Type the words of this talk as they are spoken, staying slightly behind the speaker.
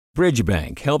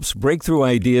Bridgebank helps breakthrough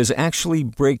ideas actually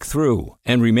break through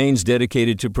and remains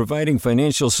dedicated to providing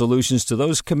financial solutions to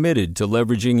those committed to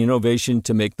leveraging innovation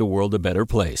to make the world a better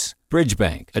place.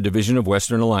 Bridgebank, a division of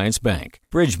Western Alliance Bank.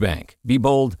 Bridgebank. Be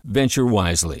bold, venture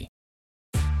wisely.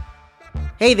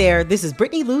 Hey there, this is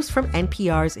Brittany Luce from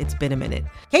NPR's It's Been a Minute.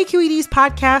 KQED's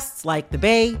podcasts like The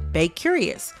Bay, Bay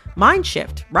Curious, Mind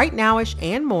Shift, Right Nowish,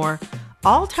 and more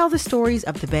all tell the stories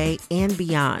of the Bay and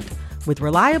beyond with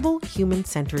reliable,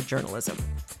 human-centered journalism.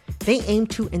 They aim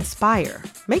to inspire,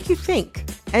 make you think,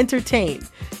 entertain,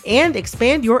 and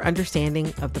expand your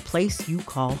understanding of the place you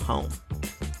call home.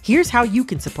 Here's how you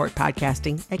can support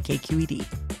podcasting at KQED.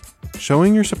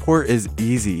 Showing your support is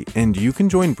easy, and you can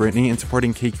join Brittany in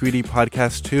supporting KQED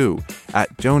Podcast too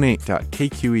at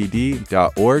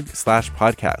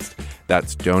donate.kqed.org/podcast.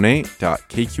 That's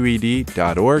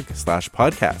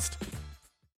donate.kqed.org/podcast.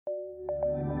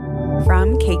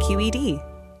 From KQED.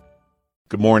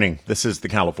 Good morning. This is the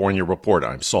California Report.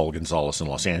 I'm Saul Gonzalez in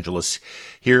Los Angeles.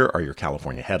 Here are your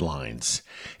California headlines.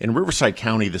 In Riverside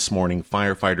County this morning,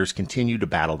 firefighters continue to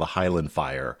battle the Highland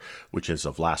Fire, which as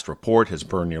of last report has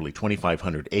burned nearly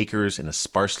 2,500 acres in a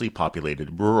sparsely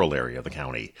populated rural area of the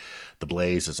county. The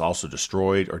blaze has also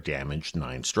destroyed or damaged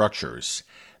 9 structures.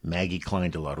 Maggie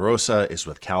Klein de la Rosa is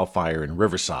with CAL FIRE in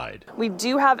Riverside. We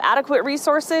do have adequate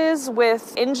resources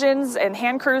with engines and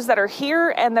hand crews that are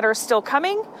here and that are still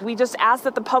coming. We just ask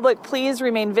that the public please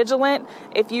remain vigilant.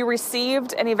 If you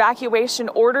received an evacuation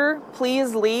order,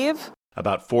 please leave.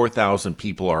 About 4,000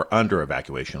 people are under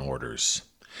evacuation orders.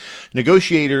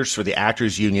 Negotiators for the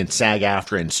Actors Union,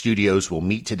 SAG-AFTRA, and studios will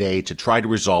meet today to try to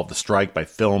resolve the strike by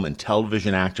film and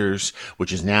television actors,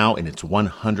 which is now in its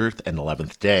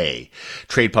 111th day.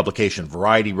 Trade publication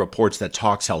Variety reports that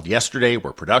talks held yesterday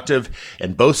were productive,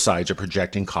 and both sides are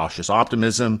projecting cautious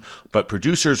optimism, but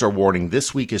producers are warning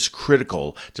this week is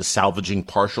critical to salvaging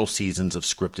partial seasons of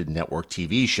scripted network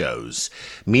TV shows.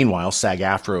 Meanwhile,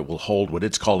 SAG-AFTRA will hold what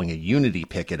it's calling a unity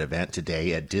picket event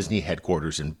today at Disney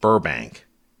headquarters in Burbank.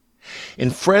 In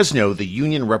Fresno, the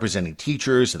union representing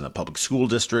teachers in the public school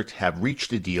district have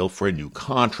reached a deal for a new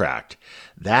contract.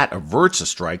 That averts a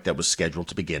strike that was scheduled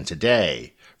to begin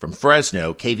today. From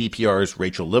Fresno, KVPR's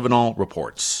Rachel Livenall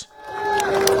reports.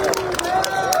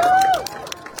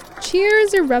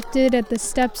 Cheers erupted at the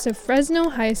steps of Fresno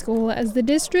High School as the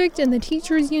district and the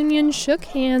teachers union shook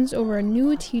hands over a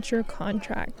new teacher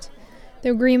contract. The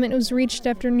agreement was reached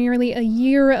after nearly a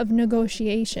year of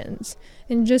negotiations,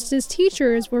 and just as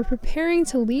teachers were preparing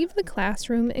to leave the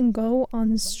classroom and go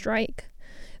on strike.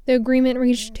 The agreement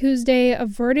reached Tuesday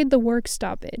averted the work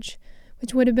stoppage,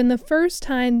 which would have been the first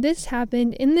time this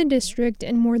happened in the district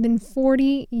in more than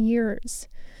 40 years.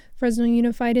 Fresno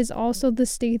Unified is also the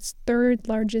state's 3rd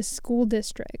largest school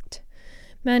district.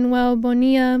 Manuel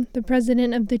Bonilla, the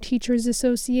president of the Teachers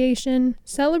Association,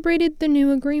 celebrated the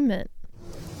new agreement.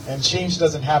 And change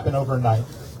doesn't happen overnight.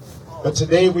 But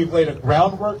today we've laid a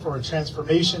groundwork for a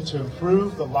transformation to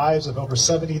improve the lives of over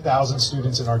 70,000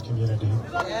 students in our community.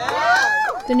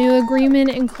 The new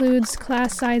agreement includes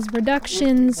class size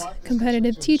reductions,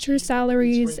 competitive teacher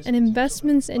salaries, and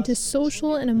investments into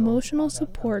social and emotional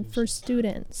support for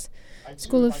students.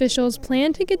 School officials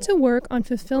plan to get to work on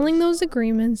fulfilling those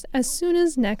agreements as soon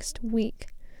as next week.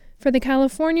 For the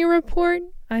California Report,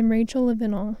 I'm Rachel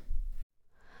Livenall.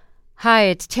 Hi,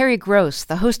 it's Terry Gross,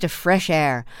 the host of Fresh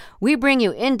Air. We bring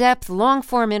you in-depth,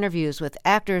 long-form interviews with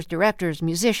actors, directors,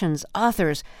 musicians,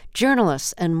 authors,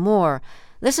 journalists, and more.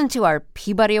 Listen to our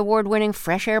Peabody Award-winning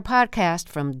Fresh Air podcast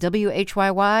from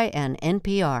WHYY and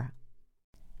NPR.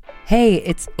 Hey,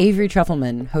 it's Avery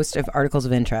Trufelman, host of Articles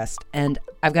of Interest. And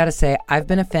I've got to say, I've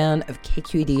been a fan of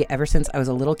KQED ever since I was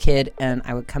a little kid, and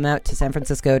I would come out to San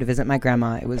Francisco to visit my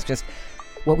grandma. It was just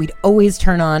what we'd always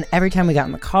turn on every time we got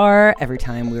in the car, every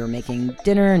time we were making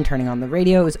dinner and turning on the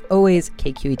radio. It was always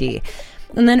KQED.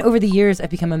 And then over the years, I've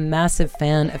become a massive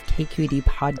fan of KQED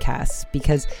podcasts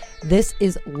because this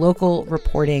is local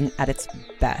reporting at its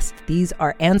best. These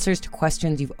are answers to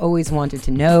questions you've always wanted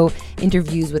to know,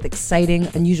 interviews with exciting,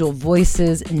 unusual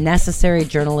voices, necessary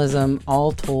journalism,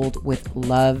 all told with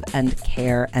love and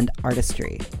care and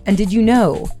artistry. And did you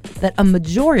know that a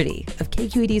majority of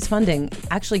KQED's funding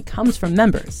actually comes from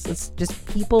members? It's just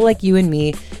people like you and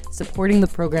me supporting the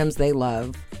programs they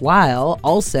love, while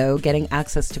also getting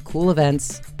access to cool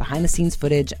events, behind-the-scenes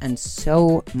footage, and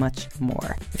so much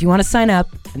more. If you want to sign up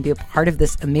and be a part of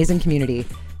this amazing community,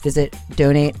 visit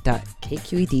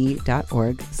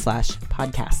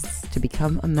donate.kqed.org/podcasts to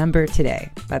become a member today.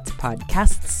 That's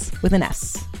podcasts with an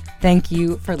S. Thank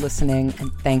you for listening, and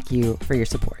thank you for your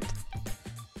support.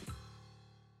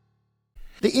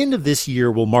 The end of this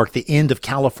year will mark the end of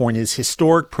California's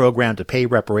historic program to pay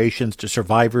reparations to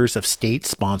survivors of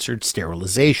state-sponsored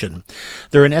sterilization.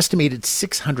 There are an estimated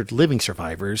 600 living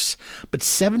survivors, but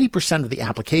 70% of the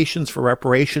applications for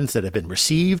reparations that have been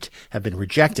received have been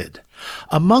rejected.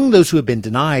 Among those who have been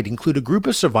denied include a group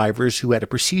of survivors who had a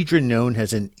procedure known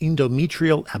as an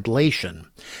endometrial ablation.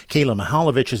 Kayla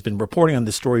Mihalovich has been reporting on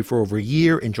this story for over a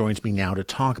year and joins me now to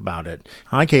talk about it.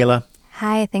 Hi, Kayla.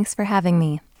 Hi, thanks for having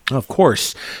me. Of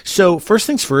course. So first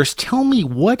things first, tell me,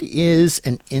 what is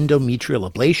an endometrial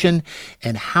ablation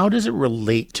and how does it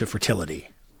relate to fertility?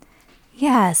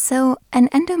 Yeah, so an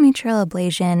endometrial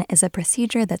ablation is a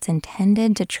procedure that's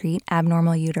intended to treat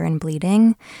abnormal uterine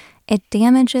bleeding. It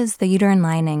damages the uterine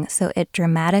lining, so it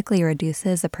dramatically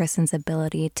reduces a person's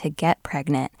ability to get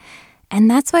pregnant.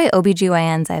 And that's why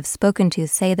OBGYNs I've spoken to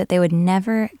say that they would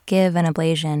never give an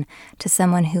ablation to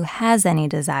someone who has any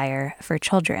desire for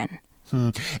children.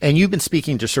 And you've been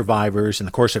speaking to survivors in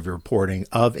the course of your reporting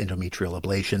of endometrial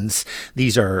ablations.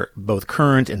 These are both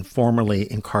current and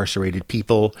formerly incarcerated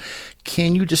people.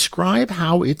 Can you describe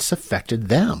how it's affected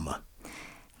them?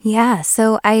 Yeah,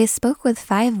 so I spoke with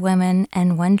 5 women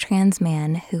and 1 trans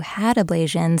man who had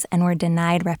ablations and were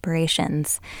denied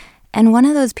reparations. And one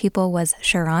of those people was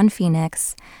Sharon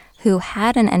Phoenix, who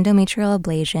had an endometrial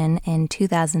ablation in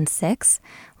 2006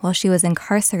 while she was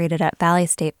incarcerated at Valley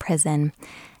State Prison.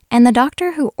 And the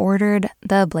doctor who ordered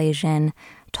the ablation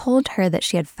told her that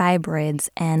she had fibroids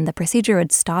and the procedure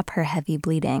would stop her heavy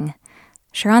bleeding.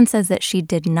 Sharon says that she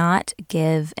did not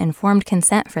give informed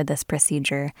consent for this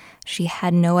procedure. She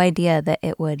had no idea that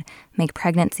it would make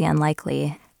pregnancy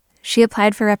unlikely. She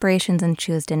applied for reparations and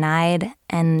she was denied,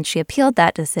 and she appealed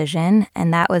that decision,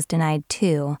 and that was denied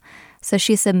too. So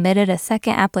she submitted a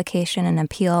second application and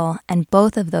appeal, and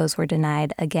both of those were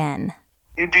denied again.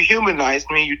 You dehumanized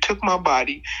me. You took my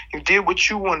body. You did what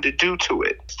you wanted to do to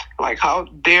it. Like, how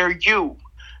dare you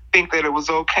think that it was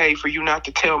okay for you not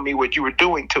to tell me what you were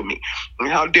doing to me?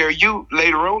 And how dare you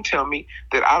later on tell me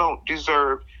that I don't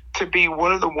deserve to be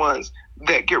one of the ones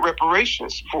that get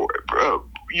reparations for it?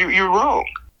 You're wrong.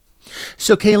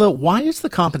 So, Kayla, why is the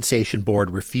Compensation Board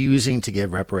refusing to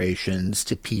give reparations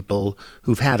to people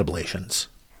who've had ablations?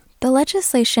 The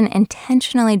legislation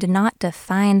intentionally did not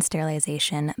define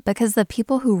sterilization because the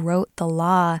people who wrote the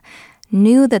law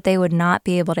knew that they would not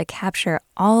be able to capture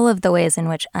all of the ways in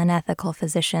which unethical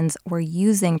physicians were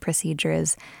using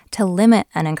procedures to limit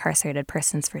an incarcerated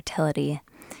person's fertility.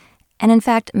 And in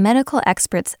fact, medical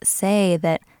experts say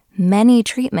that many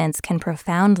treatments can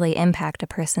profoundly impact a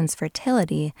person's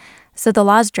fertility, so the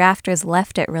law's drafters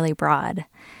left it really broad.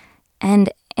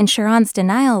 And in Sharon's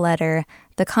denial letter,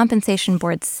 the Compensation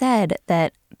Board said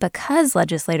that because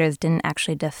legislators didn't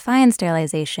actually define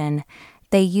sterilization,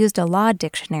 they used a law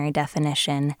dictionary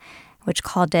definition, which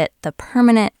called it the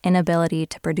permanent inability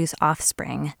to produce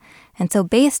offspring. And so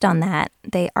based on that,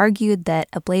 they argued that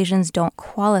ablations don't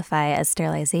qualify as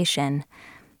sterilization.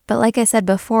 But like I said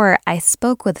before, I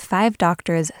spoke with 5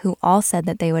 doctors who all said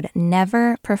that they would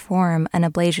never perform an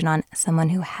ablation on someone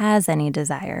who has any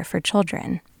desire for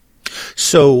children.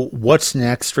 So what's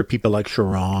next for people like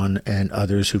Sharon and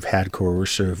others who've had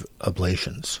coercive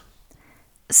ablations?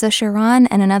 So Sharon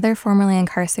and another formerly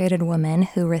incarcerated woman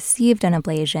who received an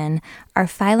ablation are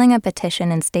filing a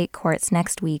petition in state courts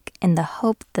next week in the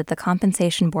hope that the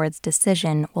Compensation Board's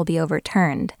decision will be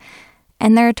overturned.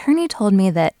 And their attorney told me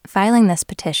that filing this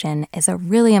petition is a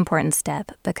really important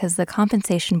step because the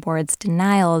Compensation Board's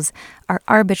denials are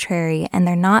arbitrary and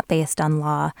they're not based on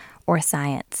law or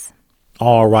science.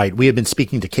 All right. We have been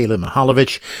speaking to Kayla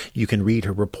Mihalovich. You can read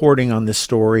her reporting on this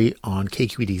story on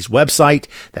KQED's website.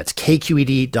 That's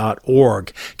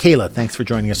kqed.org. Kayla, thanks for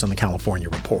joining us on the California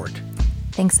Report.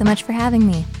 Thanks so much for having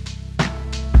me.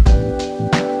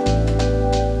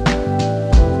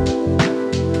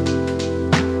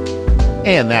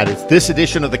 And that is this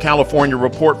edition of the California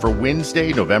Report for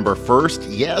Wednesday, November 1st.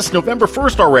 Yes, November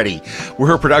 1st already.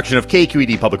 We're a production of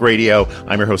KQED Public Radio.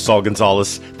 I'm your host, Saul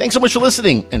Gonzalez. Thanks so much for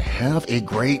listening, and have a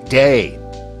great day.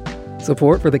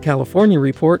 Support for the California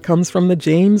Report comes from the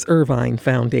James Irvine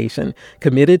Foundation,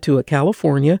 committed to a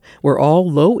California where all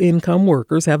low-income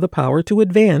workers have the power to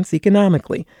advance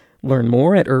economically. Learn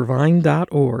more at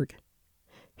irvine.org.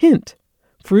 Hint: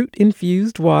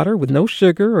 fruit-infused water with no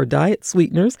sugar or diet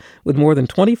sweeteners with more than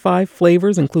 25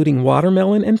 flavors including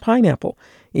watermelon and pineapple,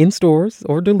 in stores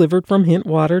or delivered from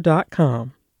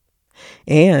hintwater.com.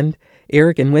 And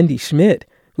Eric and Wendy Schmidt,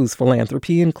 whose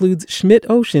philanthropy includes Schmidt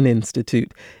Ocean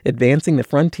Institute, advancing the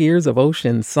frontiers of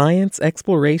ocean science,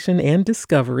 exploration, and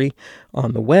discovery,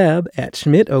 on the web at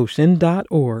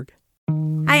schmidtocean.org.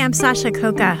 Hi, I'm Sasha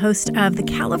Coca, host of the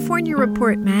California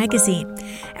Report magazine.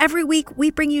 Every week,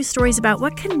 we bring you stories about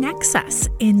what connects us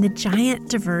in the giant,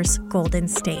 diverse Golden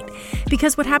State.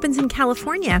 Because what happens in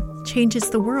California changes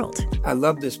the world. I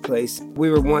love this place. We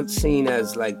were once seen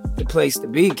as like the place to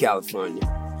be, California.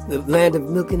 The land of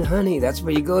milk and honey. That's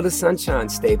where you go to Sunshine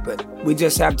State, but we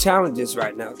just have challenges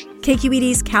right now.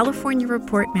 KQED's California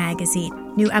Report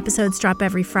magazine. New episodes drop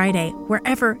every Friday,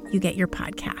 wherever you get your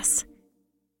podcasts.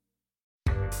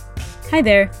 Hi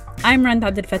there, I'm Rand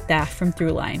Abdel Fattah from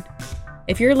Throughline.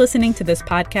 If you're listening to this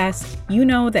podcast, you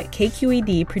know that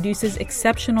KQED produces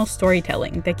exceptional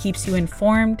storytelling that keeps you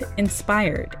informed,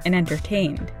 inspired, and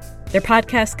entertained. Their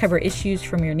podcasts cover issues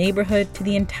from your neighborhood to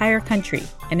the entire country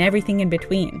and everything in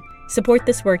between. Support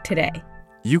this work today.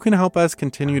 You can help us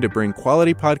continue to bring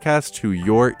quality podcasts to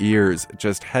your ears.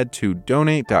 Just head to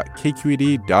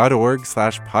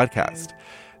donate.kqed.org/podcast.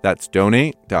 That's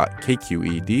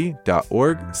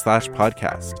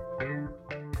donate.kqed.org/podcast.